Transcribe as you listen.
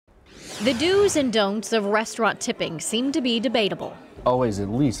The do's and don'ts of restaurant tipping seem to be debatable. Always at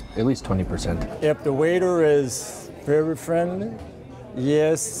least 20%. If the waiter is very friendly,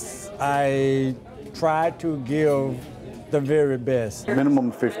 yes, I try to give the very best.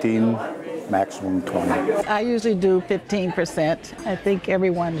 Minimum 15, maximum 20. I usually do 15%. I think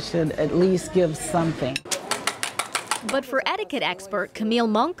everyone should at least give something. But for etiquette expert Camille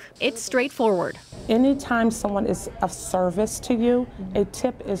Monk, it's straightforward. Anytime someone is of service to you, a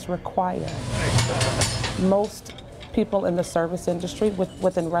tip is required. Most people in the service industry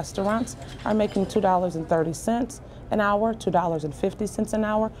within restaurants are making $2.30 an hour, $2.50 an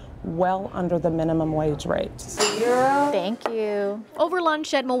hour, well under the minimum wage rate. Thank you. Over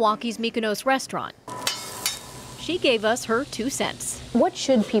lunch at Milwaukee's Mykonos restaurant, she gave us her 2 cents. What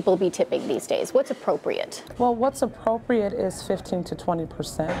should people be tipping these days? What's appropriate? Well, what's appropriate is 15 to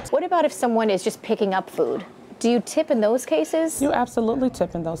 20%. What about if someone is just picking up food? Do you tip in those cases? You absolutely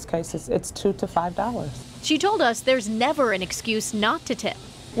tip in those cases. It's $2 to $5. She told us there's never an excuse not to tip.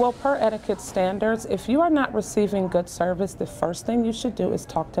 Well, per etiquette standards, if you are not receiving good service, the first thing you should do is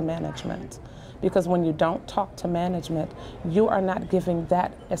talk to management. Because when you don't talk to management, you are not giving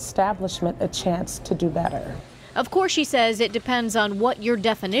that establishment a chance to do better. Of course, she says it depends on what your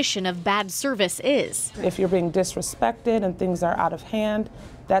definition of bad service is. If you're being disrespected and things are out of hand,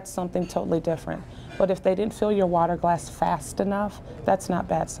 that's something totally different. But if they didn't fill your water glass fast enough, that's not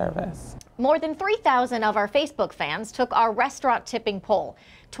bad service. More than 3,000 of our Facebook fans took our restaurant tipping poll.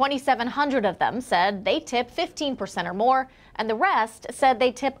 2,700 of them said they tip 15% or more, and the rest said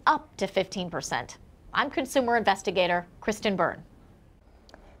they tip up to 15%. I'm consumer investigator Kristin Byrne.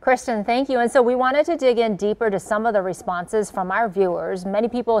 Kristin, thank you. And so we wanted to dig in deeper to some of the responses from our viewers. Many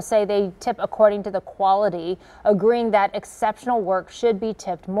people say they tip according to the quality, agreeing that exceptional work should be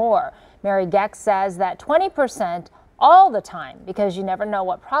tipped more. Mary Gex says that 20% all the time because you never know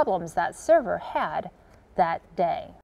what problems that server had that day.